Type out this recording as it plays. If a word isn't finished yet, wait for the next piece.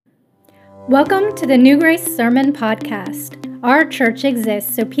Welcome to the New Grace Sermon Podcast. Our church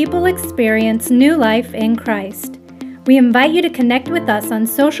exists so people experience new life in Christ. We invite you to connect with us on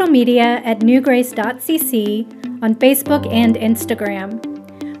social media at newgrace.cc, on Facebook and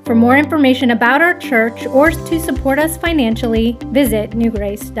Instagram. For more information about our church or to support us financially, visit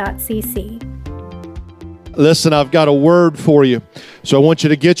newgrace.cc. Listen, I've got a word for you. So I want you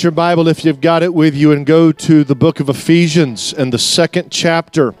to get your Bible if you've got it with you and go to the book of Ephesians and the second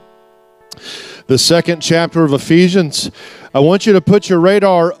chapter. The second chapter of Ephesians. I want you to put your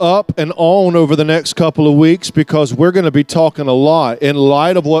radar up and on over the next couple of weeks because we're going to be talking a lot in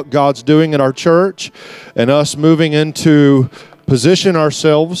light of what God's doing in our church and us moving into position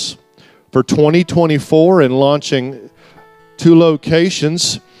ourselves for 2024 and launching 2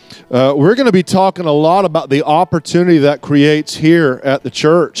 locations. We're going to be talking a lot about the opportunity that creates here at the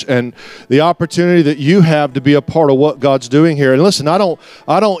church and the opportunity that you have to be a part of what God's doing here. And listen, I don't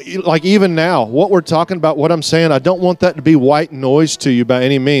like even now what we're talking about, what I'm saying, I don't want that to be white noise to you by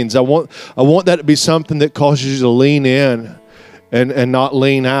any means. I want that to be something that causes you to lean in and not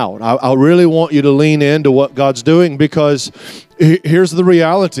lean out. I really want you to lean into what God's doing because here's the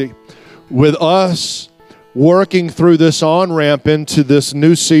reality. With us working through this on-ramp into this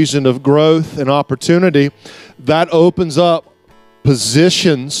new season of growth and opportunity, that opens up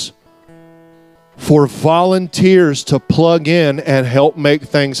positions for volunteers to plug in and help make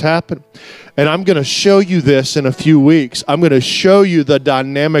things happen. And I'm going to show you this in a few weeks. I'm going to show you the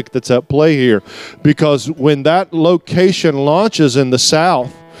dynamic that's at play here because when that location launches in the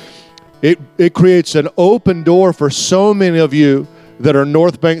South, it creates an open door for so many of you that are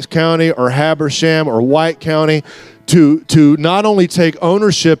North Banks County or Habersham or White County to not only take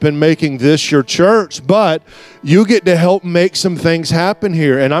ownership in making this your church, but you get to help make some things happen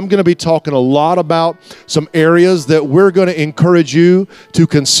here. And I'm going to be talking a lot about some areas that we're going to encourage you to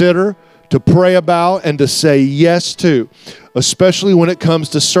consider, to pray about, and to say yes to, especially when it comes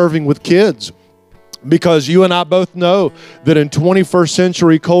to serving with kids. Because you and I both know that in 21st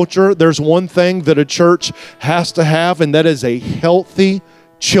century culture, there's one thing that a church has to have, and that is a healthy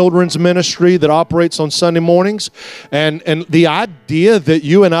children's ministry that operates on Sunday mornings. And the idea that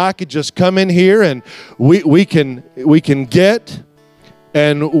you and I could just come in here and we can get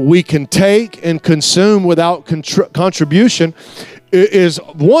and we can take and consume without contribution is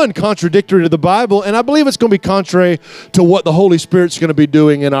one, contradictory to the Bible, and I believe it's going to be contrary to what the Holy Spirit's going to be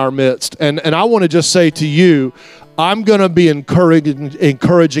doing in our midst. And I want to just say to you, I'm going to be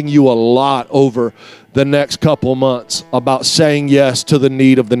encouraging you a lot over the next couple months about saying yes to the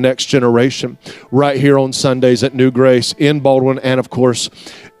need of the next generation right here on Sundays at New Grace in Baldwin and, of course,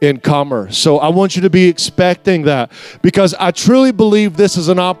 in Commerce. So I want you to be expecting that because I truly believe this is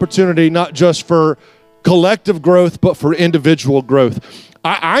an opportunity not just for collective growth, but for individual growth.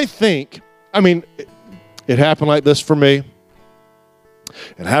 I think, it happened like this for me.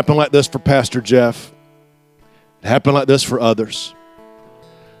 It happened like this for Pastor Jeff. It happened like this for others.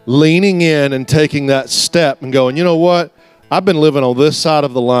 Leaning in and taking that step and going, you know what? I've been living on this side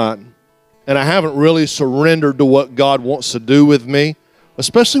of the line, and I haven't really surrendered to what God wants to do with me,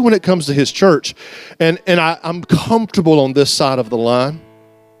 especially when it comes to His church. And I'm comfortable on this side of the line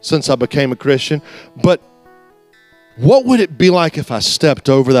since I became a Christian. But what would it be like if I stepped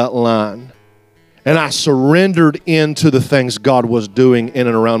over that line and I surrendered into the things God was doing in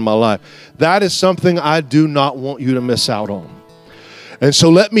and around my life? That is something I do not want you to miss out on. And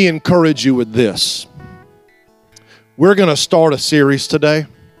so let me encourage you with this. We're going to start a series today,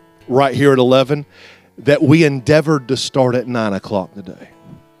 right here at 11, that we endeavored to start at 9 o'clock today.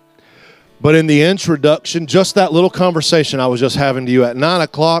 But in the introduction, just that little conversation I was just having to you at 9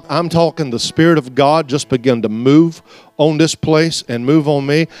 o'clock, I'm talking the Spirit of God just began to move on this place and move on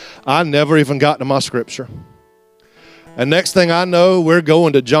me. I never even got to my scripture. And next thing I know, we're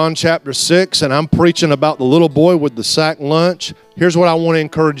going to John chapter 6, and I'm preaching about the little boy with the sack lunch. Here's what I want to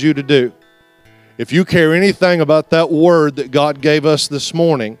encourage you to do. If you care anything about that word that God gave us this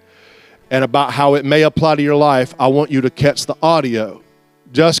morning and about how it may apply to your life, I want you to catch the audio.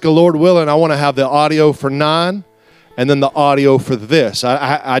 Jessica, Lord willing, I want to have the audio for 9 and then the audio for this.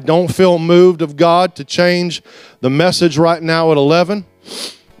 I don't feel moved of God to change the message right now at 11,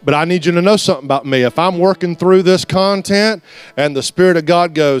 but I need you to know something about me. If I'm working through this content and the Spirit of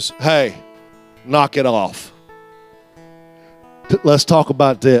God goes, hey, knock it off. Let's talk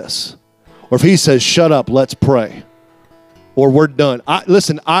about this. Or if He says, shut up, let's pray. Or we're done.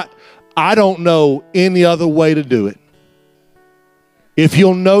 I don't know any other way to do it. If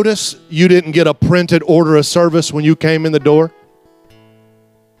you'll notice, you didn't get a printed order of service when you came in the door.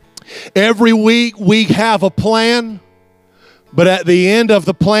 Every week we have a plan, But at the end of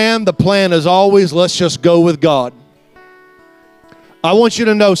the plan is always, let's just go with God. I want you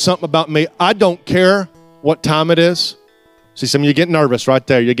to know something about me. I don't care what time it is. See, some of you get nervous right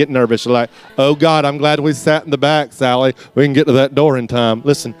there. You're getting nervous. You're like, oh, God, I'm glad we sat in the back, Sally. We can get to that door in time.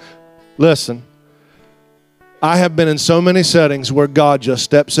 Listen. I have been in so many settings where God just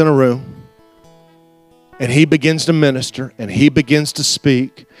steps in a room and he begins to minister and he begins to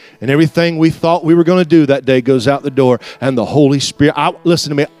speak, and everything we thought we were going to do that day goes out the door, and the Holy Spirit, listen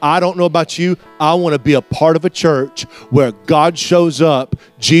to me, I don't know about you, I want to be a part of a church where God shows up,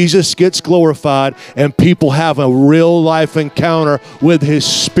 Jesus gets glorified, and people have a real life encounter with his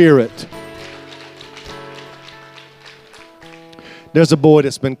Spirit. There's a boy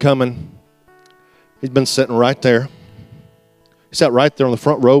that's been coming. He's been sitting right there. He sat right there on the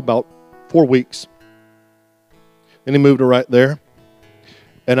front row about 4 weeks. And he moved to right there.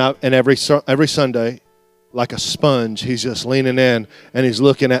 And every Sunday, like a sponge, he's just leaning in and he's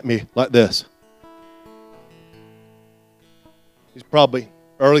looking at me like this. He's probably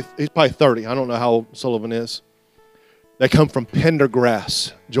 30. I don't know how old Sullivan is. They come from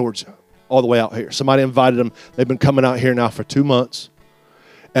Pendergrass, Georgia, all the way out here. Somebody invited them. They've been coming out here now for 2 months.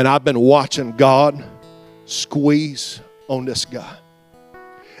 And I've been watching God squeeze on this guy.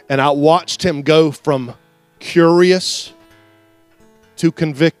 And I watched him go from curious to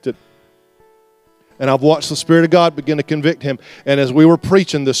convicted. And I've watched the Spirit of God begin to convict him. And as we were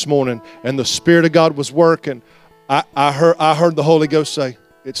preaching this morning and the Spirit of God was working, I heard the Holy Ghost say,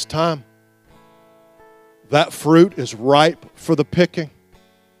 it's time. That fruit is ripe for the picking.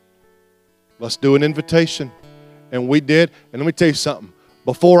 Let's do an invitation. And we did. And let me tell you something.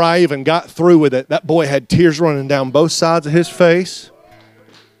 Before I even got through with it, that boy had tears running down both sides of his face.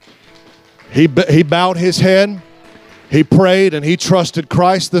 He bowed his head. He prayed and he trusted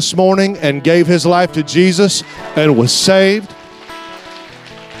Christ this morning and gave his life to Jesus and was saved.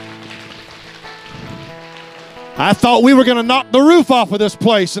 I thought we were going to knock the roof off of this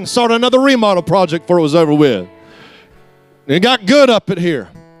place and start another remodel project before it was over with. It got good up in here.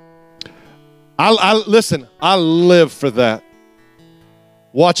 Listen, I live for that.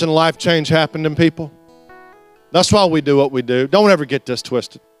 Watching life change happen in people. That's why we do what we do. Don't ever get this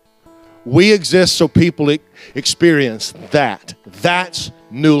twisted. We exist so people experience that. That's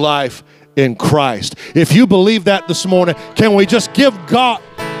new life in Christ. If you believe that this morning, can we just give God?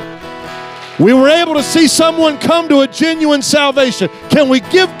 We were able to see someone come to a genuine salvation. Can we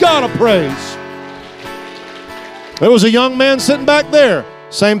give God a praise? There was a young man sitting back there.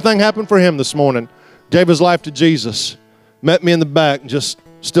 Same thing happened for him this morning. Gave his life to Jesus. Met me in the back, just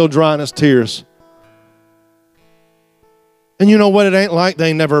still drying his tears. And you know what? It ain't like they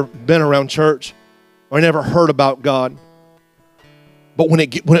ain't never been around church or never heard about God. But when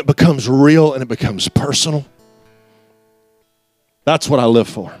it becomes real and it becomes personal, that's what I live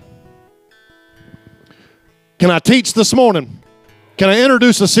for. Can I teach this morning? Can I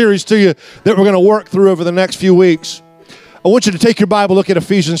introduce a series to you that we're going to work through over the next few weeks? I want you to take your Bible, look at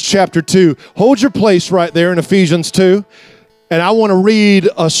Ephesians chapter 2. Hold your place right there in Ephesians 2. And I want to read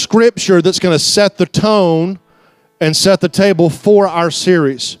a scripture that's going to set the tone and set the table for our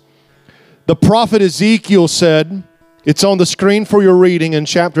series. The prophet Ezekiel said, it's on the screen for your reading in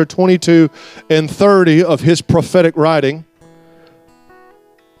chapter 22 and 30 of his prophetic writing.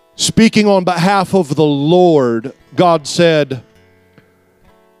 Speaking on behalf of the Lord, God said,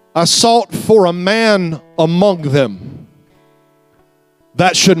 I sought for a man among them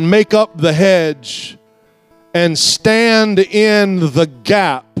that should make up the hedge and stand in the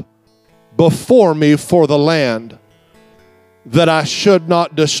gap before me for the land, that I should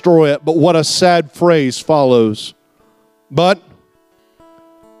not destroy it. But what a sad phrase follows. But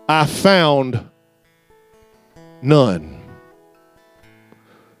I found none.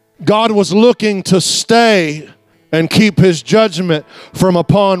 God was looking to stay and keep his judgment from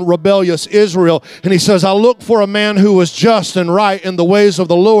upon rebellious Israel. And he says, I look for a man who was just and right in the ways of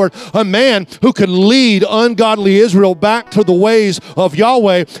the Lord, a man who could lead ungodly Israel back to the ways of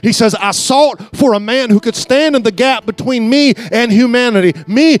Yahweh. He says, I sought for a man who could stand in the gap between me and humanity,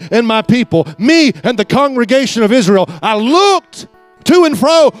 me and my people, me and the congregation of Israel. I looked to and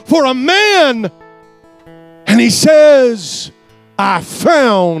fro for a man, and he says, I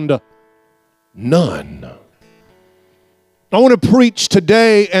found none. I want to preach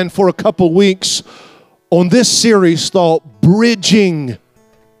today and for a couple weeks on this series called Bridging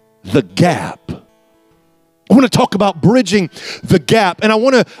the Gap. I want to talk about bridging the gap, and I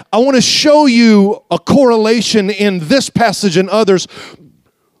want to show you a correlation in this passage and others,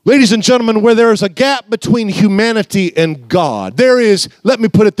 ladies and gentlemen, where there is a gap between humanity and God. There is, let me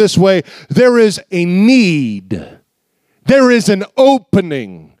put it this way, there is a need There is an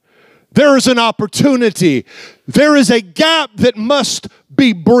opening. There is an opportunity. There is a gap that must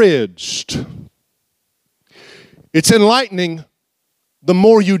be bridged. It's enlightening the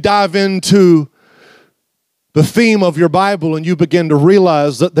more you dive into the theme of your Bible and you begin to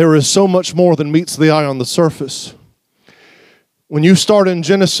realize that there is so much more than meets the eye on the surface. When you start in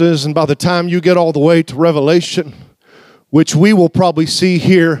Genesis and by the time you get all the way to Revelation, which we will probably see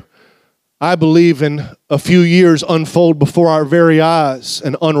here, I believe in a few years, unfold before our very eyes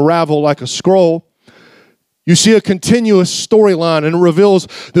and unravel like a scroll, you see a continuous storyline, and it reveals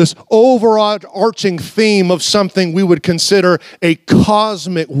this overarching theme of something we would consider a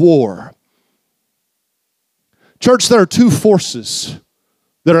cosmic war. Church, there are two forces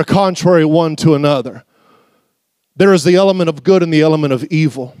that are contrary one to another. There is the element of good and the element of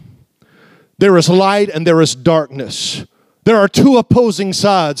evil. There is light and there is darkness. There are two opposing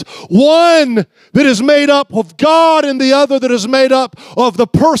sides. One that is made up of God and the other that is made up of the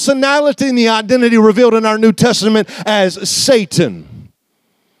personality and the identity revealed in our New Testament as Satan.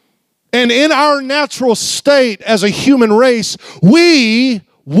 And in our natural state as a human race, we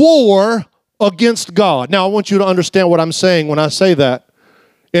war against God. Now, I want you to understand what I'm saying when I say that.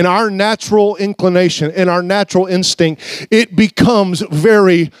 In our natural inclination, in our natural instinct, it becomes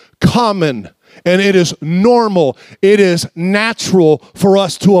very common. And it is normal, it is natural for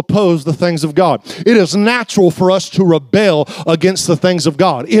us to oppose the things of God. It is natural for us to rebel against the things of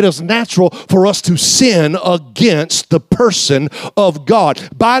God. It is natural for us to sin against the person of God.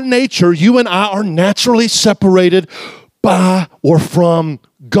 By nature, you and I are naturally separated by or from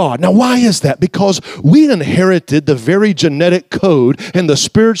God. Now, why is that? Because we inherited the very genetic code and the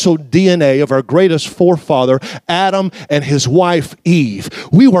spiritual DNA of our greatest forefather, Adam, and his wife, Eve.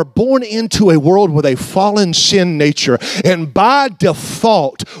 We were born into a world with a fallen sin nature, and by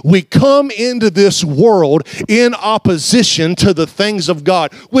default, we come into this world in opposition to the things of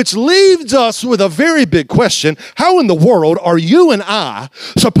God, which leaves us with a very big question. How in the world are you and I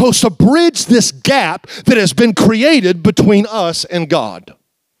supposed to bridge this gap that has been created between us and God?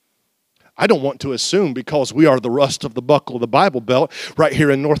 I don't want to assume because we are the rust of the buckle of the Bible Belt right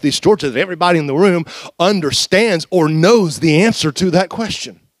here in Northeast Georgia that everybody in the room understands or knows the answer to that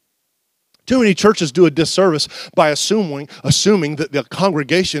question. Too many churches do a disservice by assuming that the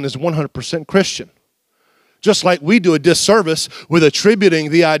congregation is 100% Christian. Just like we do a disservice with attributing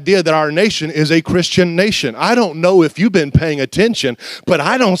the idea that our nation is a Christian nation. I don't know if you've been paying attention, but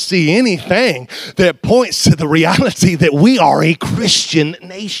I don't see anything that points to the reality that we are a Christian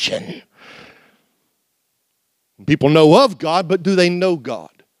nation. People know of God, but do they know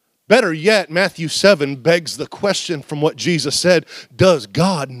God? Better yet, Matthew 7 begs the question from what Jesus said, does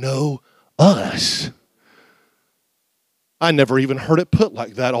God know us? I never even heard it put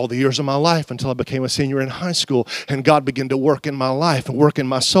like that all the years of my life until I became a senior in high school, and God began to work in my life and work in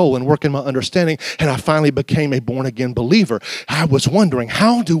my soul and work in my understanding, and I finally became a born-again believer. I was wondering,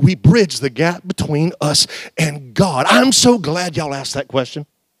 how do we bridge the gap between us and God? I'm so glad y'all asked that question.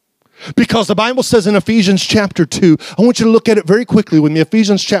 Because the Bible says in Ephesians chapter 2, I want you to look at it very quickly with me.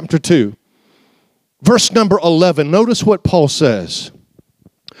 Ephesians chapter 2, verse number 11. Notice what Paul says.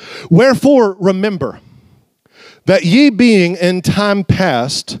 Wherefore remember that ye being in time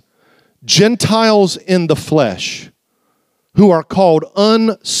past Gentiles in the flesh, who are called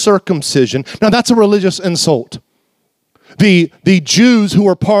uncircumcision. Now that's a religious insult. The Jews who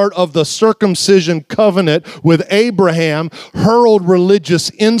were part of the circumcision covenant with Abraham hurled religious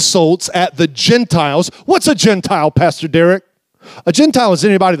insults at the Gentiles. What's a Gentile, Pastor Derek? A Gentile is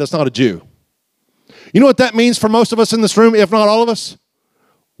anybody that's not a Jew. You know what that means for most of us in this room, if not all of us?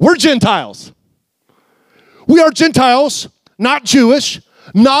 We're Gentiles. We are Gentiles, not Jewish,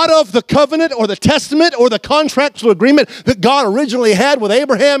 not of the covenant or the testament or the contractual agreement that God originally had with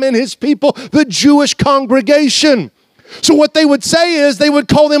Abraham and his people, the Jewish congregation. So what they would say is they would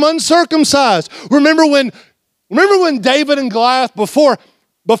call them uncircumcised. Remember when David and Goliath, before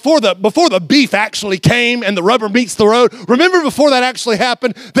the beef actually came and the rubber meets the road, remember before that actually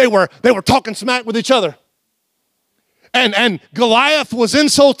happened, they were talking smack with each other. And Goliath was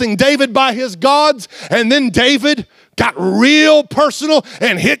insulting David by his gods, and then David got real personal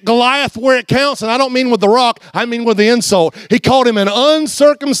and hit Goliath where it counts, and I don't mean with the rock, I mean with the insult. He called him an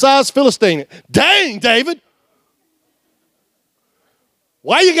uncircumcised Philistine. Dang, David.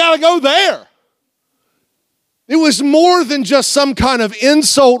 Why you got to go there? It was more than just some kind of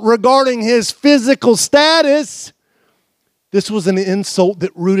insult regarding his physical status. This was an insult that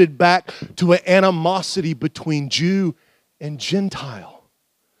rooted back to an animosity between Jew and Gentile.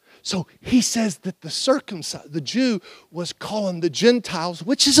 So he says that the Jew was calling the Gentiles,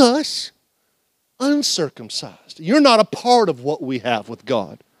 which is us, uncircumcised. You're not a part of what we have with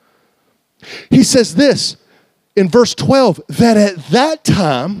God. He says this in verse 12, that at that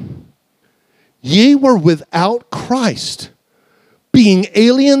time ye were without Christ, being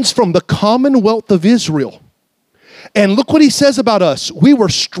aliens from the commonwealth of Israel. And look what he says about us. We were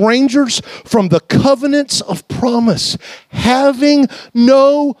strangers from the covenants of promise, having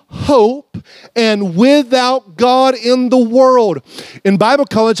no hope and without God in the world. In Bible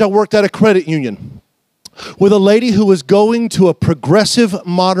college, I worked at a credit union with a lady who was going to a progressive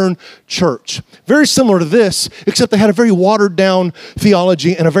modern church. Very similar to this, except they had a very watered down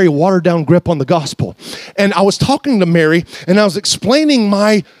theology and a very watered down grip on the gospel. And I was talking to Mary and I was explaining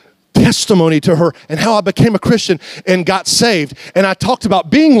my testimony to her and how I became a Christian and got saved. And I talked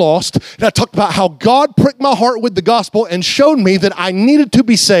about being lost, and I talked about how God pricked my heart with the gospel and showed me that I needed to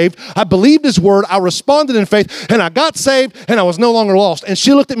be saved. I believed his word, I responded in faith, and I got saved, and I was no longer lost. And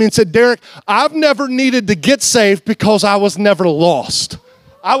she looked at me and said, Derek, I've never needed to get saved because I was never lost.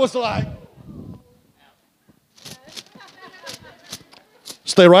 I was like,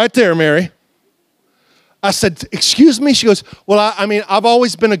 stay right there, Mary. I said, excuse me? She goes, well, I mean, I've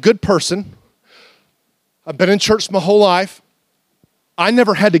always been a good person. I've been in church my whole life. I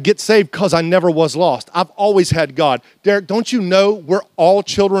never had to get saved because I never was lost. I've always had God. Derek, don't you know we're all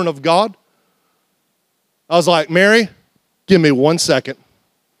children of God? I was like, Mary, give me 1 second.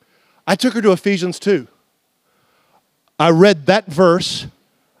 I took her to Ephesians 2. I read that verse.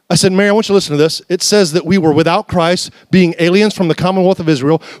 I said, Mary, I want you to listen to this. It says that we were without Christ, being aliens from the commonwealth of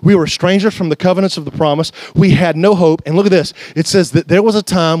Israel. We were strangers from the covenants of the promise. We had no hope. And look at this. It says that there was a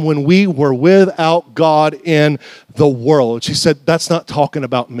time when we were without God in the world. She said, that's not talking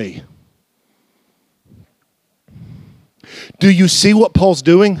about me. Do you see what Paul's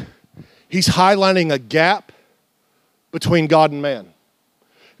doing? He's highlighting a gap between God and man.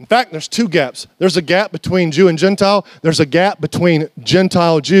 In fact, there's two gaps. There's a gap between Jew and Gentile. There's a gap between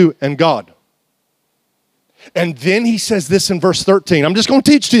Gentile, Jew, and God. And then he says this in verse 13. I'm just going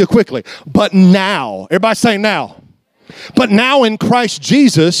to teach to you quickly. But now, everybody say now. But now in Christ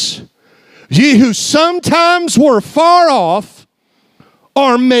Jesus, ye who sometimes were far off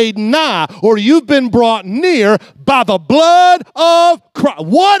are made nigh, or you've been brought near by the blood of Christ.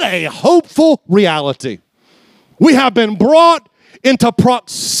 What a hopeful reality. We have been brought into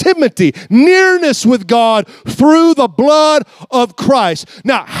proximity, nearness with God through the blood of Christ.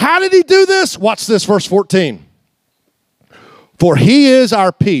 Now, how did he do this? Watch this, verse 14. For he is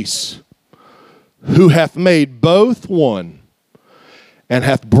our peace, who hath made both one, and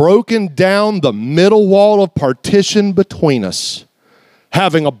hath broken down the middle wall of partition between us,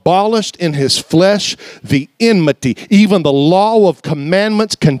 having abolished in his flesh the enmity, even the law of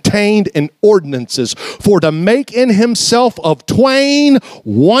commandments contained in ordinances, for to make in himself of twain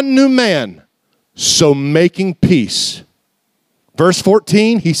one new man, so making peace. Verse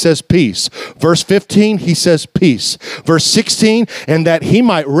 14, he says peace. Verse 15, he says peace. Verse 16, and that he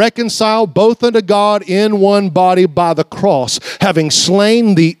might reconcile both unto God in one body by the cross, having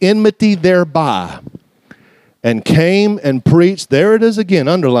slain the enmity thereby. And came and preached, there it is again,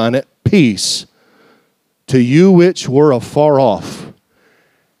 underline it, peace to you which were afar off,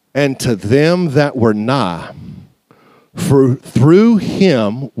 and to them that were nigh. For through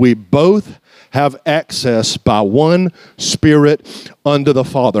him we both have access by one Spirit unto the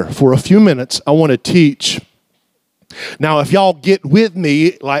Father. For a few minutes, I want to teach. Now, if y'all get with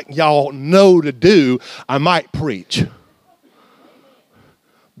me like y'all know to do, I might preach.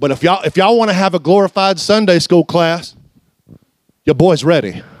 But if y'all want to have a glorified Sunday school class, your boy's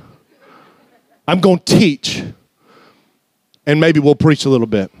ready. I'm going to teach, and maybe we'll preach a little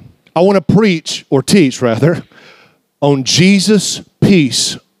bit. I want to preach, or teach rather, on Jesus'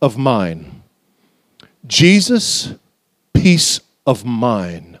 peace of mind. Jesus' peace of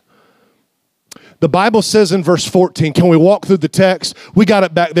mind. The Bible says in verse 14, can we walk through the text? We got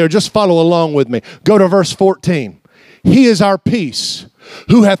it back there. Just follow along with me. Go to verse 14. He is our peace,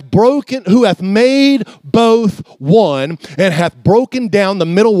 who hath made both one, and hath broken down the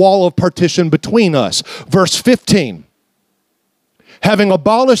middle wall of partition between us. Verse 15. Having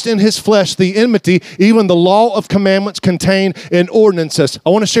abolished in his flesh the enmity, even the law of commandments contained in ordinances.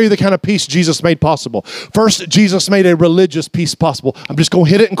 I want to show you the kind of peace Jesus made possible. First, Jesus made a religious peace possible. I'm just going to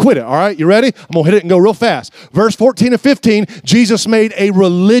hit it and quit it, all right? You ready? I'm going to hit it and go real fast. Verse 14 and 15, Jesus made a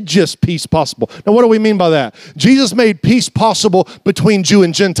religious peace possible. Now, what do we mean by that? Jesus made peace possible between Jew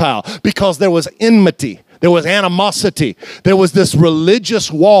and Gentile because there was enmity. There was animosity. There was this religious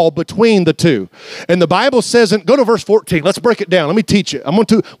wall between the two. And the Bible says, go to verse 14. Let's break it down. Let me teach it. We're going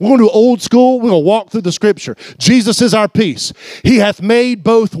to do old school. We're going to walk through the scripture. Jesus is our peace. He hath made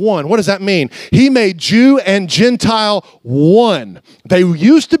both one. What does that mean? He made Jew and Gentile one. They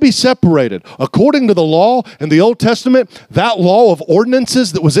used to be separated. According to the law in the Old Testament, that law of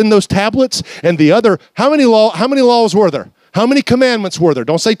ordinances that was in those tablets and the other, how many laws were there? How many commandments were there?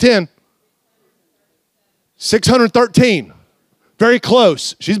 Don't say 10. 613. Very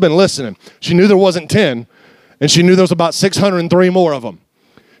close. She's been listening. She knew there wasn't 10, and she knew there was about 603 more of them.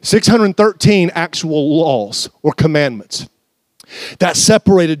 613 actual laws or commandments that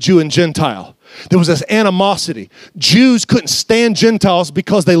separated Jew and Gentile. There was this animosity. Jews couldn't stand Gentiles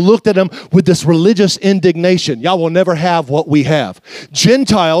because they looked at them with this religious indignation. Y'all will never have what we have.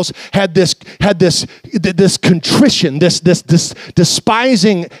 Gentiles had this contrition, this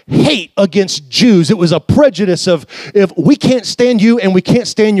despising hate against Jews. It was a prejudice of, if we can't stand you and we can't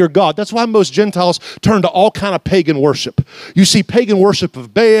stand your God. That's why most Gentiles turn to all kind of pagan worship. You see pagan worship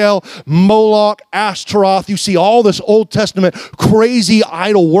of Baal, Moloch, Ashtaroth. You see all this Old Testament crazy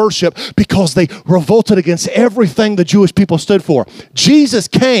idol worship because they revolted against everything the Jewish people stood for. Jesus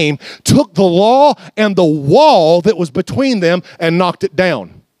came, took the law and the wall that was between them and knocked it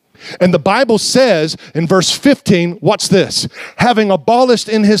down. And the Bible says in verse 15, watch this, having abolished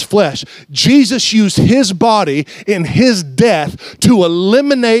in his flesh, Jesus used his body in his death to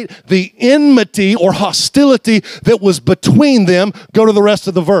eliminate the enmity or hostility that was between them. Go to the rest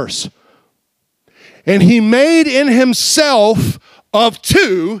of the verse. And he made in himself of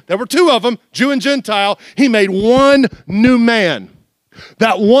two, there were two of them, Jew and Gentile, he made one new man.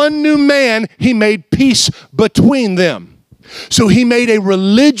 That one new man, he made peace between them. So he made a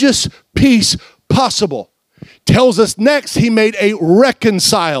religious peace possible. Tells us next, he made a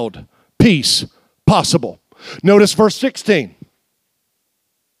reconciled peace possible. Notice verse 16.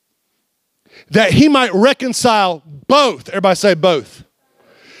 That he might reconcile both. Everybody say both.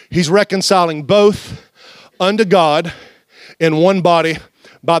 He's reconciling both unto God in one body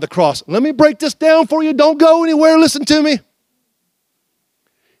by the cross. Let me break this down for you. Don't go anywhere. Listen to me.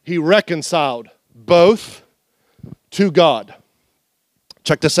 He reconciled both to God.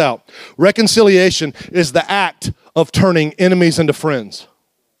 Check this out. Reconciliation is the act of turning enemies into friends.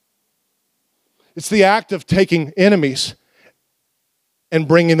 It's the act of taking enemies and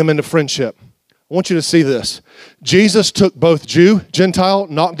bringing them into friendship. I want you to see this. Jesus took both Jew, Gentile,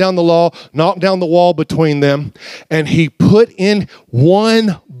 knocked down the law, knocked down the wall between them, and he put in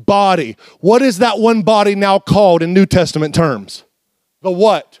one body. What is that one body now called in New Testament terms? The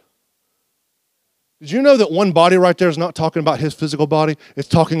what? Did you know that one body right there is not talking about his physical body? It's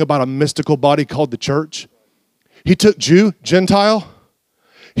talking about a mystical body called the church. He took Jew, Gentile.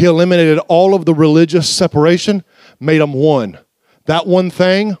 He eliminated all of the religious separation, made them one. That one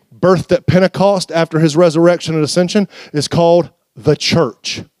thing, birthed at Pentecost after his resurrection and ascension, is called the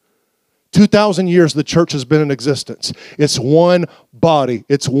church. 2,000 years the church has been in existence. It's one body.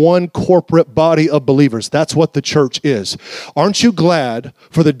 It's one corporate body of believers. That's what the church is. Aren't you glad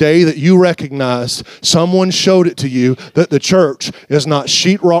for the day that you recognize someone showed it to you that the church is not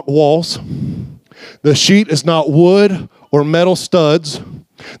sheetrock walls, the sheet is not wood or metal studs,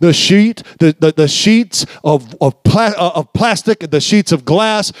 the sheets of plastic, the sheets of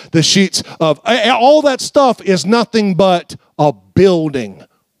glass, the sheets of all that stuff is nothing but a building.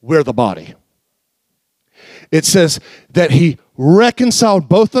 We're the body. It says that he reconciled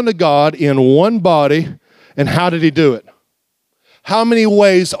both unto God in one body. And how did he do it? How many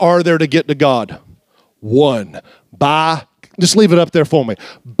ways are there to get to God? One. Just leave it up there for me.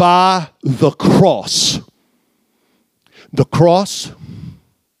 By the cross. The cross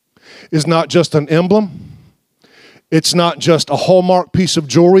is not just an emblem. It's not just a hallmark piece of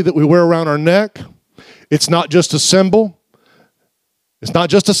jewelry that we wear around our neck. It's not just a symbol. It's not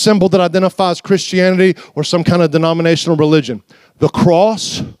just a symbol that identifies Christianity or some kind of denominational religion. The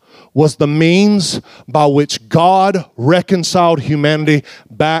cross was the means by which God reconciled humanity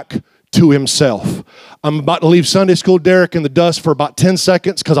back to himself. I'm about to leave Sunday school, Derek, in the dust for about 10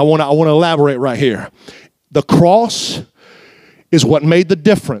 seconds because I want to elaborate right here. The cross is what made the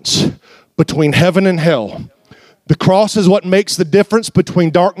difference between heaven and hell. The cross is what makes the difference between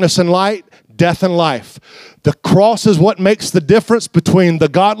darkness and light, death and life. The cross is what makes the difference between the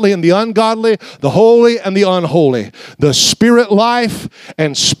godly and the ungodly, the holy and the unholy, the spirit life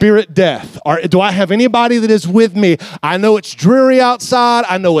and spirit death. Do I have anybody that is with me? I know it's dreary outside.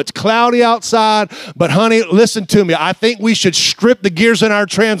 I know it's cloudy outside. But honey, listen to me. I think we should strip the gears in our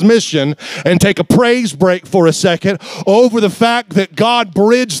transmission and take a praise break for a second over the fact that God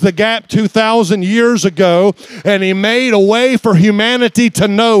bridged the gap 2,000 years ago and He made a way for humanity to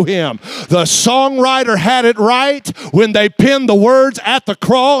know Him. The songwriter had it right when they penned the words at the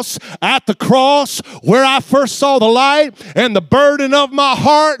cross, where I first saw the light, and the burden of my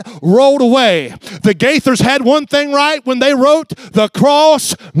heart rolled away. The Gaithers had one thing right when they wrote, the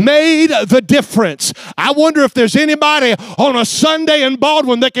cross made the difference. I wonder if there's anybody on a Sunday in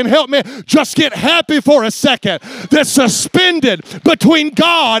Baldwin that can help me just get happy for a second. That's suspended between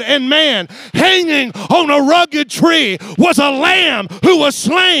God and man, hanging on a rugged tree, was a lamb who was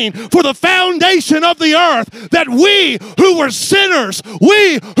slain for the foundation of the earth, that we who were sinners,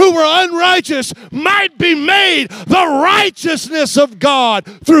 we who were unrighteous, might be made the righteousness of God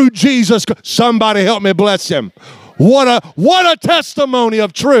through Jesus Christ. Somebody help me bless Him. What a testimony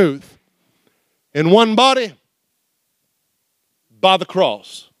of truth. In one body, by the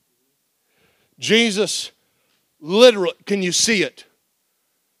cross. Jesus literally, can you see it?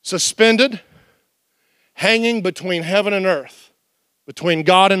 Suspended, hanging between heaven and earth, between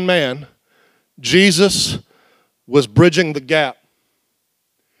God and man. Jesus was bridging the gap.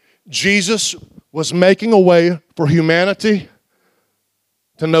 Jesus was making a way for humanity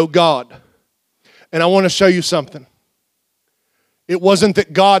to know God. And I want to show you something. It wasn't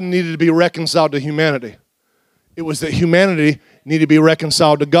that God needed to be reconciled to humanity. It was that humanity needed to be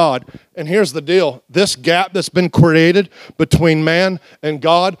reconciled to God. And here's the deal. This gap that's been created between man and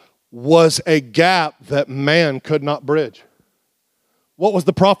God was a gap that man could not bridge. What was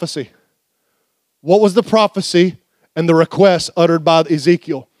the prophecy? What was the prophecy and the request uttered by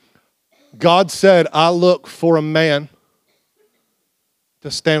Ezekiel? God said, I look for a man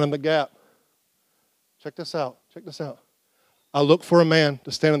to stand in the gap. Check this out. Check this out. I looked for a man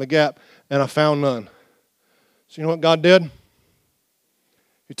to stand in the gap, and I found none. So you know what God did?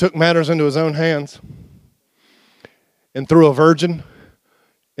 He took matters into His own hands, and through a virgin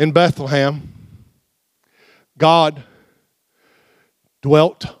in Bethlehem, God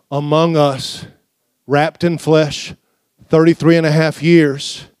dwelt among us, wrapped in flesh, 33 and a half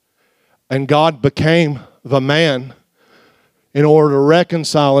years, and God became the man in order to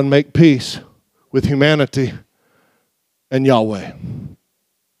reconcile and make peace with humanity and Yahweh.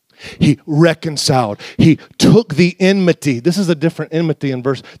 He reconciled. He took the enmity. This is a different enmity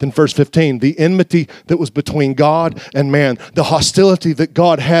than verse 15. The enmity that was between God and man. The hostility that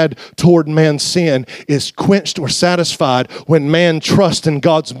God had toward man's sin is quenched or satisfied when man trusts in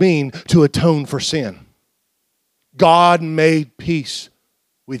God's means to atone for sin. God made peace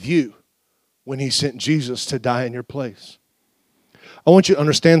with you when He sent Jesus to die in your place. I want you to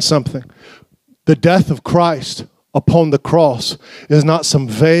understand something. The death of Christ upon the cross is not some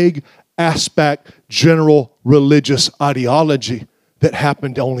vague aspect, general religious ideology that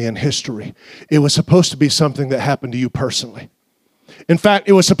happened only in history. It was supposed to be something that happened to you personally. In fact,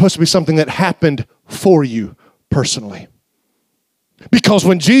 it was supposed to be something that happened for you personally. Because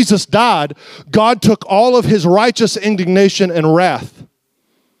when Jesus died, God took all of His righteous indignation and wrath.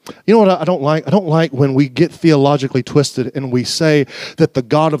 You know what I don't like? I don't like when we get theologically twisted and we say that the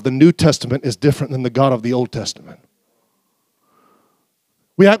God of the New Testament is different than the God of the Old Testament.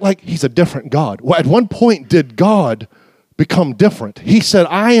 We act like He's a different God. Well, at one point, did God become different? He said,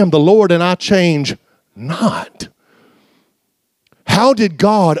 I am the Lord and I change not. How did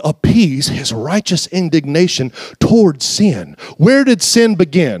God appease His righteous indignation toward sin? Where did sin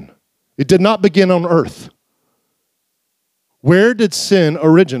begin? It did not begin on earth. Where did sin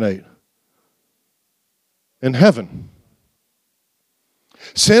originate? In heaven.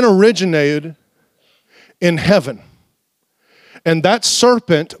 Sin originated in heaven. And that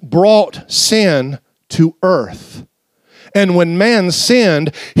serpent brought sin to earth. And when man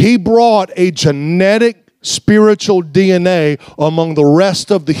sinned, he brought a genetic spiritual DNA among the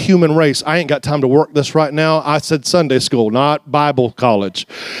rest of the human race. I ain't got time to work this right now. I said Sunday school, not Bible college.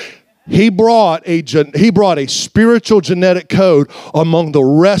 He brought a spiritual genetic code among the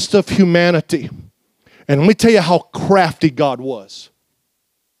rest of humanity. And let me tell you how crafty God was.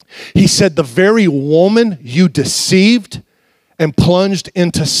 He said, the very woman you deceived and plunged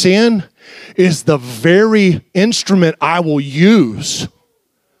into sin is the very instrument I will use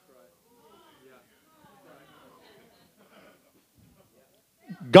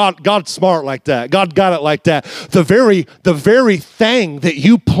God's smart like that. God got it like that. The very thing that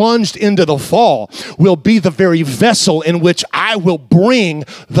you plunged into the fall will be the very vessel in which I will bring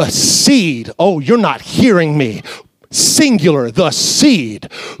the seed. Oh, you're not hearing me. Singular, the seed,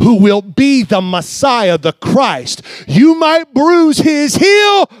 who will be the Messiah, the Christ. You might bruise his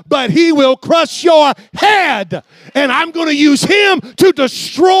heel, but he will crush your head. And I'm going to use him to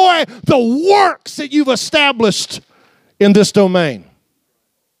destroy the works that you've established in this domain.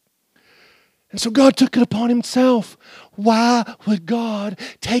 And so God took it upon himself. Why would God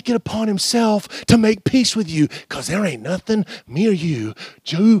take it upon himself to make peace with you? Because there ain't nothing me or you,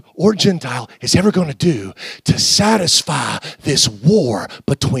 Jew or Gentile, is ever going to do to satisfy this war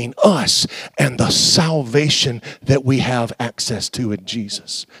between us and the salvation that we have access to in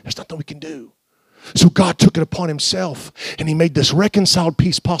Jesus. There's nothing we can do. So God took it upon himself and he made this reconciled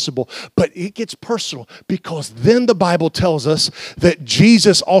peace possible. But it gets personal because then the Bible tells us that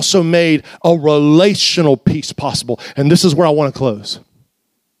Jesus also made a relational peace possible. And this is where I want to close.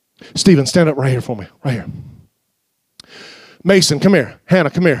 Stephen, stand up right here for me. Right here. Mason, come here.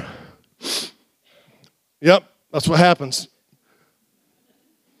 Hannah, come here. Yep, that's what happens.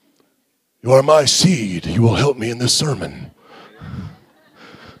 You are my seed. You will help me in this sermon.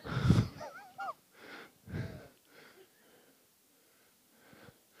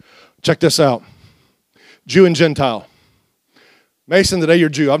 Check this out. Jew and Gentile. Mason, today you're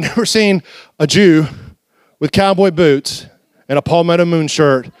Jew. I've never seen a Jew with cowboy boots and a Palmetto Moon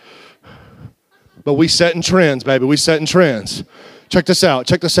shirt, but we setting trends, baby. We setting trends. Check this out.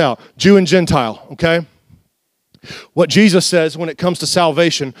 Check this out. Jew and Gentile, okay? What Jesus says when it comes to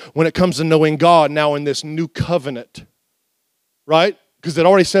salvation, when it comes to knowing God now in this new covenant, right? Because it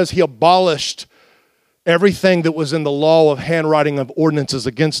already says he abolished everything that was in the law of handwriting of ordinances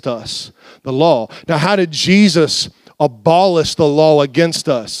against us, the law. Now, how did Jesus abolish the law against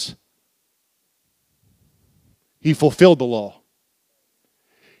us? He fulfilled the law.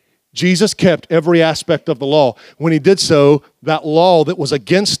 Jesus kept every aspect of the law. When he did so, that law that was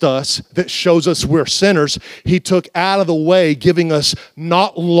against us, that shows us we're sinners, he took out of the way, giving us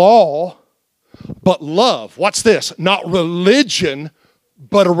not law, but love. Watch this. Not religion,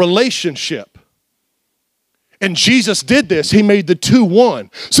 but a relationship. And Jesus did this. He made the two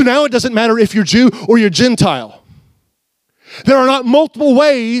one. So now it doesn't matter if you're Jew or you're Gentile. There are not multiple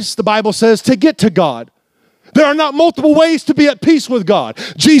ways, the Bible says, to get to God. There are not multiple ways to be at peace with God.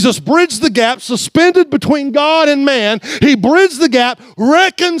 Jesus bridged the gap, suspended between God and man. He bridged the gap,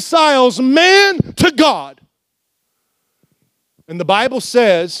 reconciles man to God. And the Bible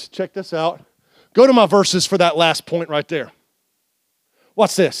says, check this out. Go to my verses for that last point right there.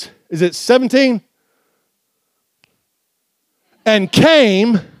 What's this? Is it 17? And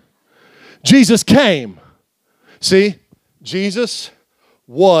came, Jesus came. See, Jesus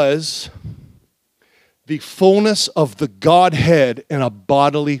was the fullness of the Godhead in a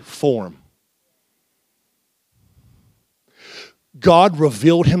bodily form. God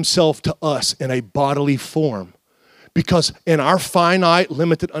revealed himself to us in a bodily form because in our finite,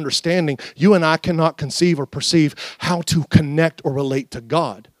 limited understanding, you and I cannot conceive or perceive how to connect or relate to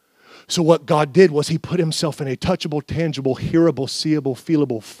God. So what God did was he put himself in a touchable, tangible, hearable, seeable,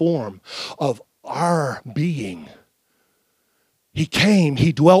 feelable form of our being. He came,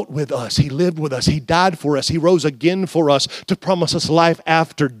 he dwelt with us, he lived with us, he died for us, he rose again for us to promise us life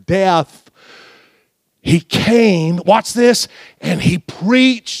after death. He came, watch this, and he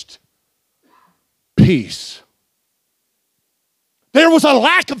preached peace. There was a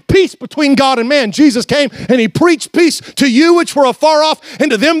lack of peace between God and man. Jesus came and he preached peace to you which were afar off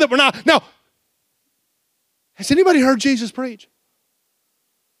and to them that were not. Now, has anybody heard Jesus preach?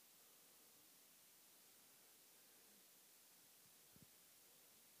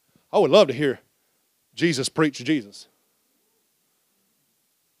 I would love to hear Jesus preach Jesus.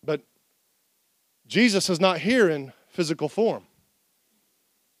 But Jesus is not here in physical form.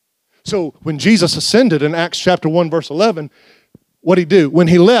 So when Jesus ascended in Acts chapter 1 verse 11, what did he do? When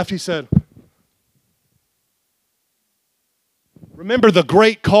he left, he said, remember the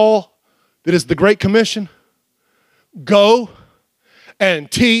great call that is the Great Commission? Go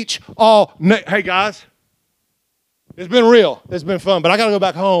and teach all. Hey guys, it's been real. It's been fun, but I got to go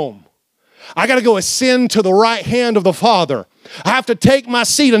back home. I got to go ascend to the right hand of the Father. I have to take my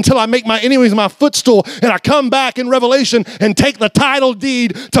seat until I make my enemies my footstool, and I come back in Revelation and take the title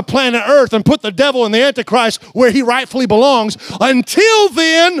deed to planet Earth and put the devil and the Antichrist where he rightfully belongs. Until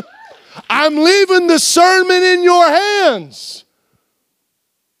then, I'm leaving the sermon in your hands.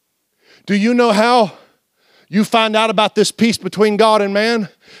 Do you know how you find out about this peace between God and man?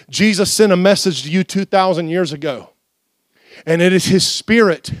 Jesus sent a message to you 2,000 years ago. And it is his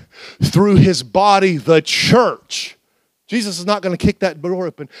Spirit through his body, the church. Jesus is not going to kick that door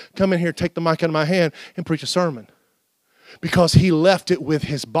open, come in here, take the mic out of my hand, and preach a sermon. Because he left it with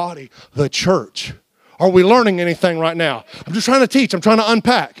his body, the church. Are we learning anything right now? I'm just trying to teach. I'm trying to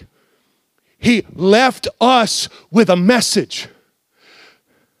unpack. He left us with a message.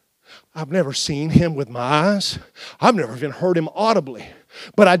 I've never seen him with my eyes. I've never even heard him audibly.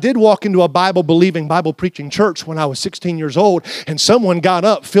 But I did walk into a Bible-believing, Bible-preaching church when I was 16 years old, and someone got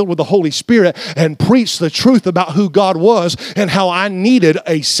up filled with the Holy Spirit and preached the truth about who God was and how I needed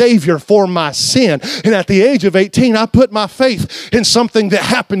a Savior for my sin. And at the age of 18, I put my faith in something that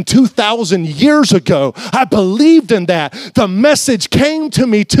happened 2,000 years ago. I believed in that. The message came to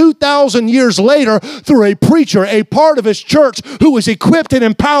me 2,000 years later through a preacher, a part of his church who was equipped and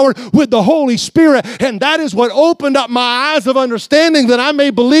empowered with the Holy Spirit. And that is what opened up my eyes of understanding that I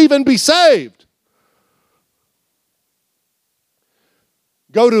may believe and be saved.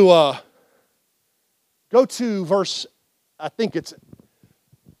 Go to verse, I think it's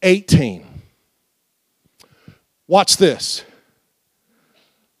 18. Watch this.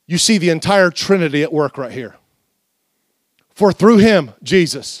 You see the entire Trinity at work right here. For through him,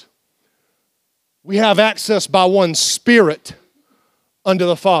 Jesus, we have access by one Spirit unto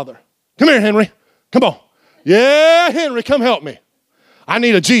the Father. Come here, Henry. Come on. Yeah, Henry, come help me. I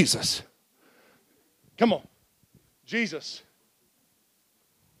need a Jesus. Come on. Jesus.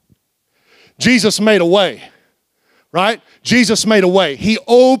 Jesus made a way, right? Jesus made a way. He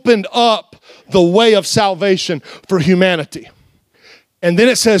opened up the way of salvation for humanity. And then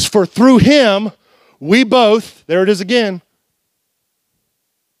it says, for through him, we both, there it is again,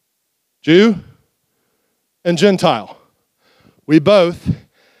 Jew and Gentile, we both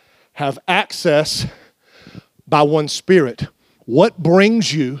have access by one Spirit. What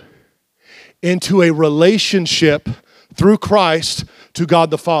brings you into a relationship through Christ to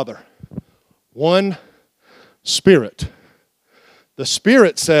God the Father? One Spirit. The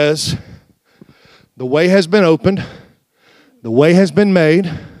Spirit says, the way has been opened, the way has been made,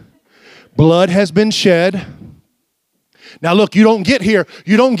 blood has been shed. Now look, you don't get here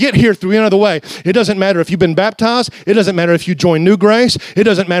through any other way. It doesn't matter if you've been baptized. It doesn't matter if you join New Grace. It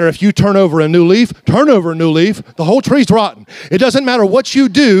doesn't matter if you turn over a new leaf. Turn over a new leaf. The whole tree's rotten. It doesn't matter what you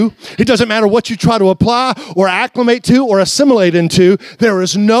do. It doesn't matter what you try to apply or acclimate to or assimilate into. There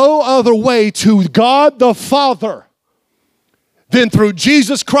is no other way to God the Father than through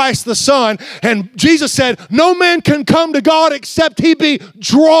Jesus Christ the Son. And Jesus said, no man can come to God except he be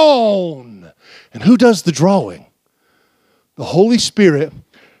drawn. And who does the drawing? The Holy Spirit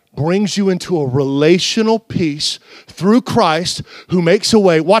brings you into a relational peace through Christ who makes a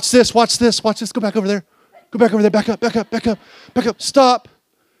way. Watch this, watch this, watch this. Go back over there. Go back over there. Back up, back up, back up, back up. Stop.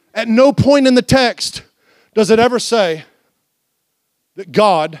 At no point in the text does it ever say that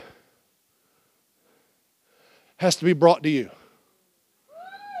God has to be brought to you.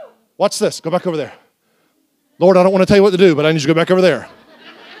 Watch this. Go back over there. Lord, I don't want to tell you what to do, but I need you to go back over there.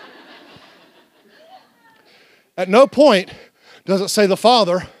 At no point does it say the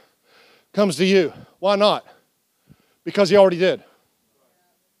Father comes to you. Why not? Because he already did.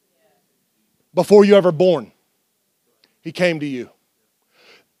 Before you ever born, he came to you.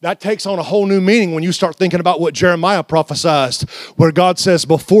 That takes on a whole new meaning when you start thinking about what Jeremiah prophesied, where God says,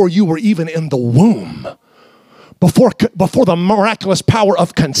 before you were even in the womb, before the miraculous power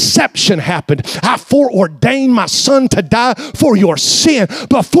of conception happened, I foreordained my son to die for your sin.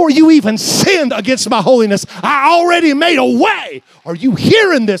 Before you even sinned against my holiness, I already made a way. Are you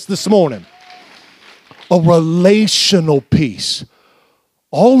hearing this morning? A relational peace.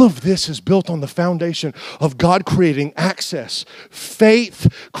 All of this is built on the foundation of God creating access. Faith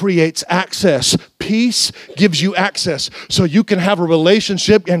creates access. Peace gives you access so you can have a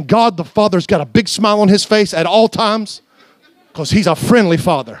relationship, and God the Father's got a big smile on his face at all times because he's a friendly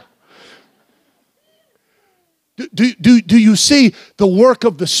Father. Do you see the work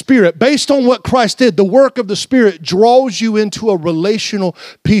of the Spirit? Based on what Christ did, the work of the Spirit draws you into a relational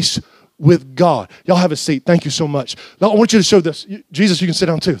peace with God. Y'all have a seat. Thank you so much. Now, I want you to show this. Jesus, you can sit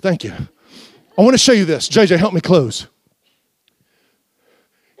down too. Thank you. I want to show you this. JJ, help me close.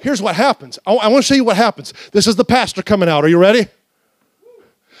 Here's what happens. I want to show you what happens. This is the pastor coming out. Are you ready?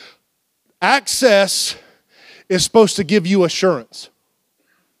 Access is supposed to give you assurance.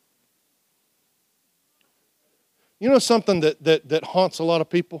 You know something that haunts a lot of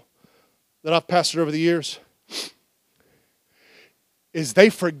people that I've pastored over the years? Is they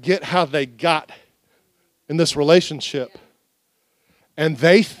forget how they got in this relationship. And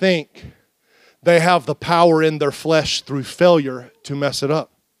they think they have the power in their flesh through failure to mess it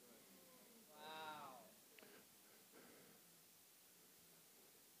up.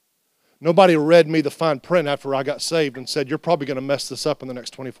 Nobody read me the fine print after I got saved and said, you're probably going to mess this up in the next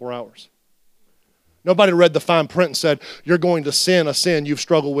 24 hours. Nobody read the fine print and said, you're going to sin a sin you've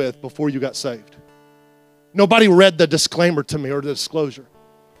struggled with before you got saved. Nobody read the disclaimer to me or the disclosure.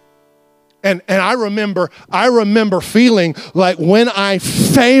 And I remember feeling like when I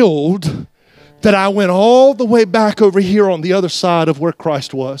failed, that I went all the way back over here on the other side of where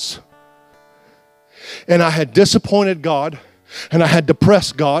Christ was. And I had disappointed God, and I had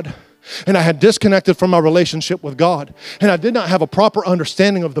depressed God, and I had disconnected from my relationship with God. And I did not have a proper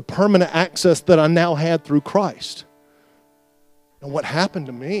understanding of the permanent access that I now had through Christ. And what happened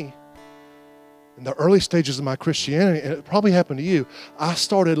to me in the early stages of my Christianity, and it probably happened to you, I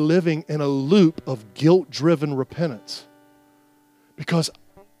started living in a loop of guilt-driven repentance. Because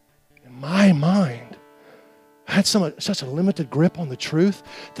in my mind, I had such a limited grip on the truth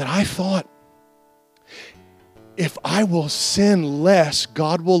that I thought, if I will sin less,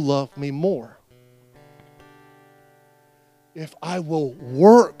 God will love me more. If I will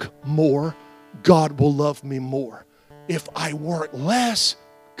work more, God will love me more. If I work less,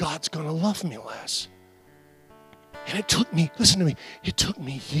 God's going to love me less. And it took me, listen to me, it took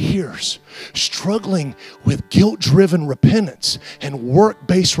me years struggling with guilt-driven repentance and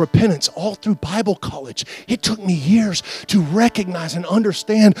work-based repentance all through Bible college. It took me years to recognize and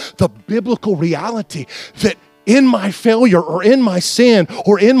understand the biblical reality that in my failure or in my sin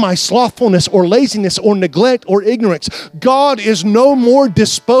or in my slothfulness or laziness or neglect or ignorance, God is no more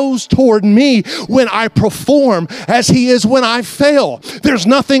disposed toward me when I perform as He is when I fail. There's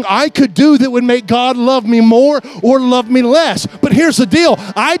nothing I could do that would make God love me more or love me less. But here's the deal.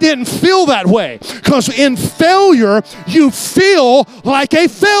 I didn't feel that way, because in failure, you feel like a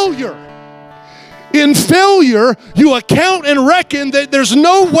failure. In failure, you account and reckon that there's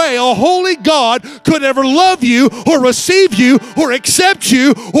no way a holy God could ever love you or receive you or accept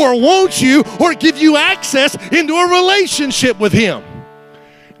you or want you or give you access into a relationship with Him.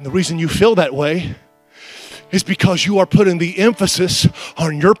 And the reason you feel that way is because you are putting the emphasis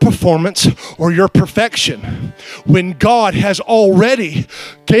on your performance or your perfection, when God has already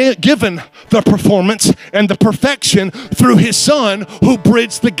given the performance and the perfection through His Son who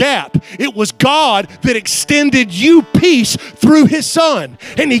bridged the gap. It was God that extended you peace through His Son,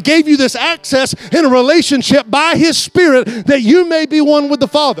 and He gave you this access in a relationship by His Spirit that you may be one with the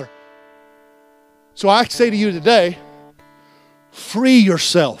Father. So I say to you today, free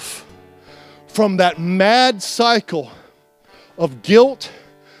yourself from that mad cycle of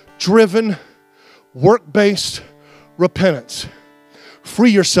guilt-driven, work-based repentance.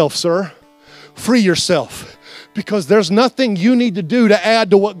 Free yourself, sir. Free yourself. Because there's nothing you need to do to add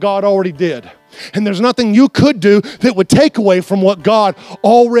to what God already did. And there's nothing you could do that would take away from what God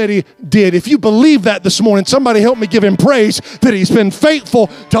already did. If you believe that this morning, somebody help me give Him praise that He's been faithful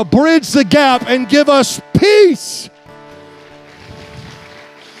to bridge the gap and give us peace.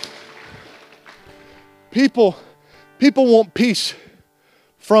 People want peace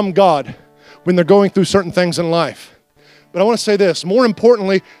from God when they're going through certain things in life. But I want to say this, more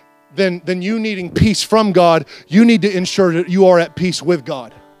importantly than you needing peace from God, you need to ensure that you are at peace with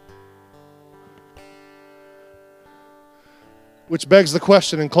God. Which begs the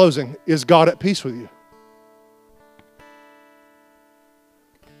question in closing, is God at peace with you?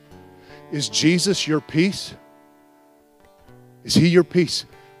 Is Jesus your peace? Is He your peace?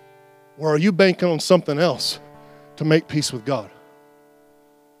 Or are you banking on something else to make peace with God?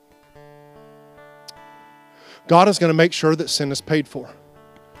 God is going to make sure that sin is paid for.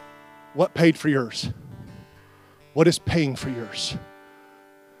 What paid for yours? What is paying for yours?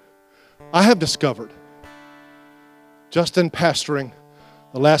 I have discovered, just in pastoring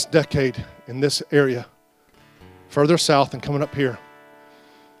the last decade in this area, further south and coming up here,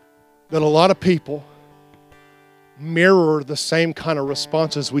 that a lot of people mirror the same kind of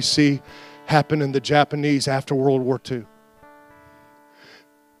responses we see happen in the Japanese after World War II.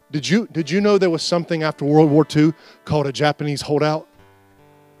 Did you know there was something after World War II called a Japanese holdout?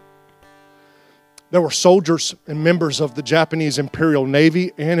 There were soldiers and members of the Japanese Imperial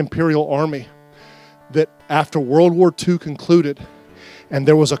Navy and Imperial Army that after World War II concluded and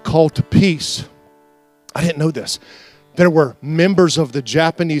there was a call to peace, I didn't know this, there were members of the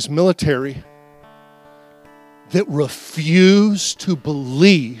Japanese military that refused to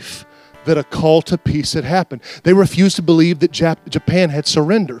believe that a call to peace had happened. They refused to believe that Japan had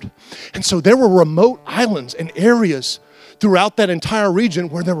surrendered. And so there were remote islands and areas throughout that entire region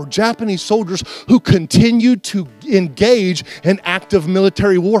where there were Japanese soldiers who continued to engage in active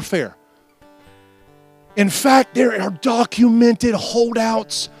military warfare. In fact, there are documented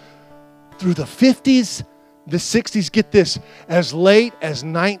holdouts through the 50s the 60s, get this, as late as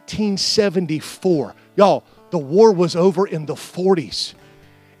 1974. Y'all, the war was over in the 40s.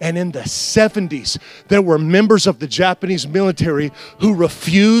 And in the 70s, there were members of the Japanese military who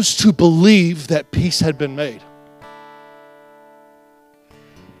refused to believe that peace had been made.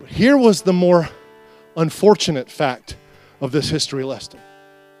 But here was the more unfortunate fact of this history lesson.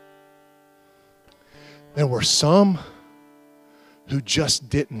 There were some who just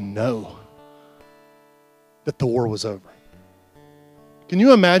didn't know that the war was over. Can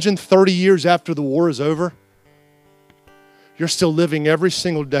you imagine 30 years after the war is over, you're still living every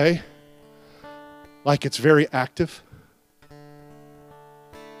single day like it's very active?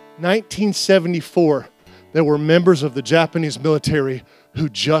 1974, there were members of the Japanese military who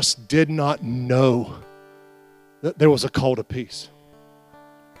just did not know that there was a call to peace.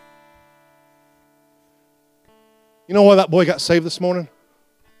 You know why that boy got saved this morning?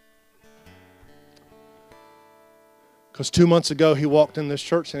 Because 2 months ago, he walked in this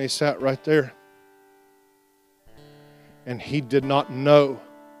church and he sat right there. And he did not know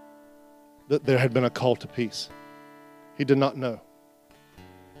that there had been a call to peace. He did not know.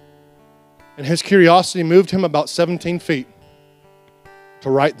 And his curiosity moved him about 17 feet to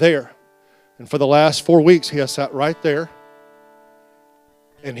right there. And for the last 4 weeks, he has sat right there.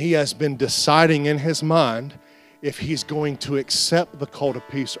 And he has been deciding in his mind if he's going to accept the call to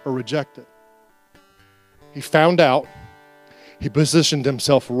peace or reject it. He found out. He positioned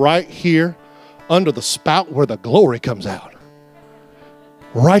himself right here under the spout where the glory comes out.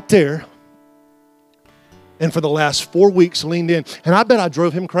 Right there. And for the last 4 weeks leaned in. And I bet I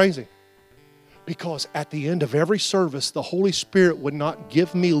drove him crazy. Because at the end of every service, the Holy Spirit would not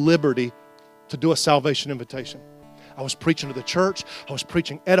give me liberty to do a salvation invitation. I was preaching to the church. I was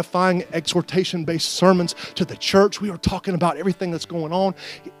preaching edifying, exhortation-based sermons to the church. We were talking about everything that's going on.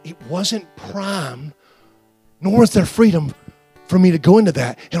 It wasn't prime, nor was there freedom for me to go into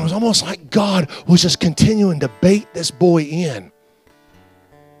that. And it was almost like God was just continuing to bait this boy in.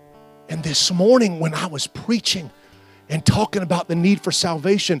 And this morning when I was preaching and talking about the need for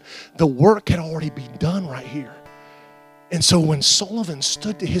salvation, the work had already been done right here. And so when Sullivan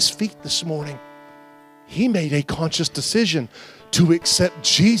stood to his feet this morning, he made a conscious decision to accept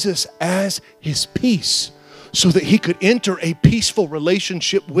Jesus as his peace so that he could enter a peaceful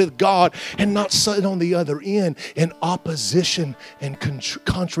relationship with God and not sit on the other end in opposition and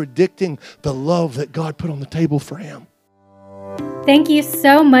contradicting the love that God put on the table for him. Thank you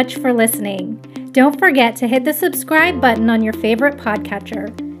so much for listening. Don't forget to hit the subscribe button on your favorite podcatcher.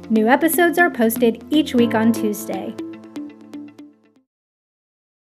 New episodes are posted each week on Tuesday.